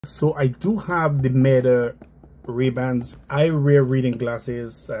So I do have the Meta Ray-Bans. I wear reading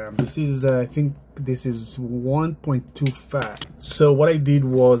glasses. This is I think this is 1.25. So what I did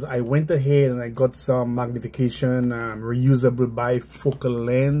was I went ahead and I got some magnification reusable bifocal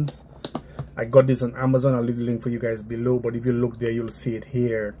lens. I got this on Amazon. I'll leave the link for you guys below, but if you look there, you'll see it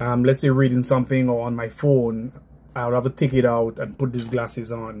here. Let's say reading something or on my phone, I'll have to take it out and put these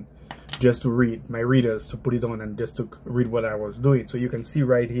glasses on just to read, my readers to put it on and just to read what I was doing. So you can see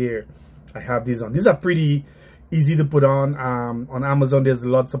right here, I have these on. These are pretty easy to put on. On Amazon, there's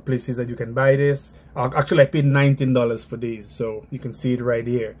lots of places that you can buy this. Actually, I paid $19 for these, so you can see it right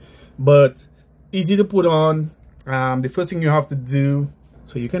here. But easy to put on. The first thing you have to do,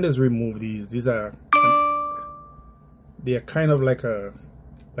 so you can just remove these. These are, they are kind of like a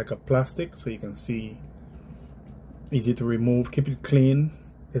plastic, so you can see, easy to remove. Keep it clean.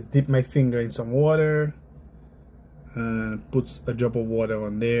 Just dip my finger in some water and put a drop of water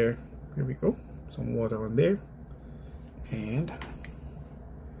on there. Here we go, some water on there, and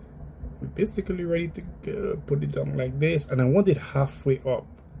we're basically ready to go. Put it down like this, and I want it halfway up.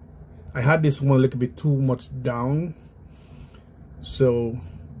 I had this one a little bit too much down, so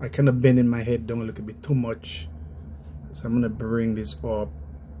I kind of bending my head down a little bit too much. So I'm gonna bring this up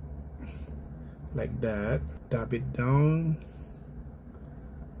like that, tap it down.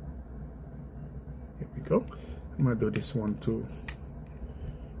 Here we go. I'm gonna do this one too.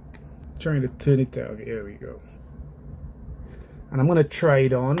 Trying to turn it out. Here we go. And I'm gonna try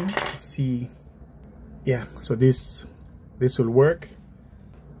it on to see. Yeah, so this will work.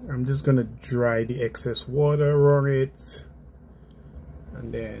 I'm just gonna dry the excess water on it,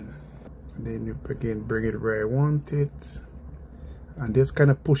 and then you again bring it where I want it, and just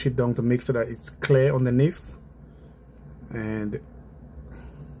kind of push it down to make sure that it's clear underneath. And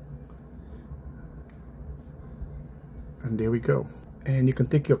there we go. And you can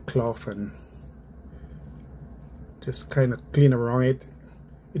take your cloth and just kind of clean around it.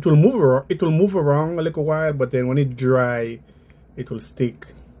 It will move around a little while, but then when it dry, it will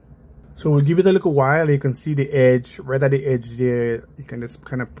stick. So we'll give it a little while. You can see the edge, right at the edge there. You can just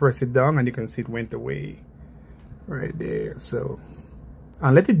kind of press it down and you can see it went away right there. So,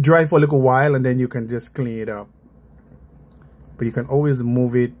 and let it dry for a little while, and then you can just clean it up. But you can always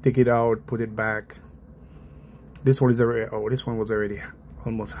move it, take it out, put it back. This one is already, oh, this one was already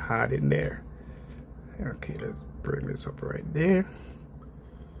almost hard in there. Okay, let's bring this up right there.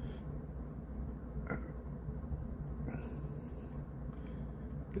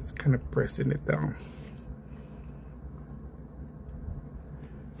 Just kind of pressing it down.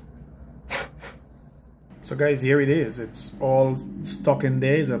 So guys, here it is. It's all stuck in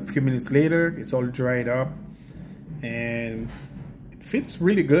there. It's a few minutes later, it's all dried up, and it fits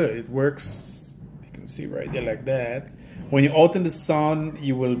really good. It works. See right there like that. When you're out in the sun,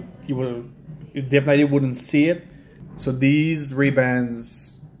 you definitely wouldn't see it. So these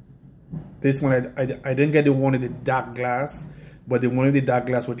Ray-Bans, this one I didn't get the one with the dark glass, but the one with the dark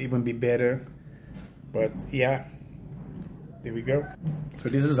glass would even be better. But yeah, there we go. So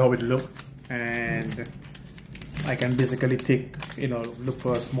this is how it looked, and I can basically take, look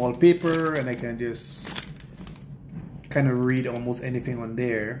for a small paper, and I can just kind of read almost anything on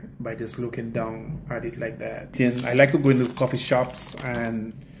there by just looking down at it like that. Then I like to go into coffee shops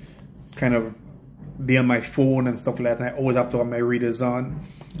and kind of be on my phone and stuff like that. I always have to have my readers on,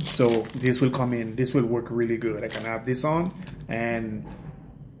 so this will come in. This will work really good. I can have this on, and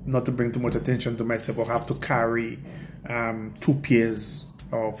not to bring too much attention to myself, I'll have to carry 2 pairs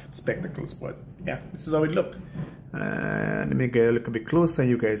of spectacles. But yeah, this is how it looked. Let me get a little bit closer,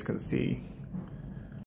 you guys can see.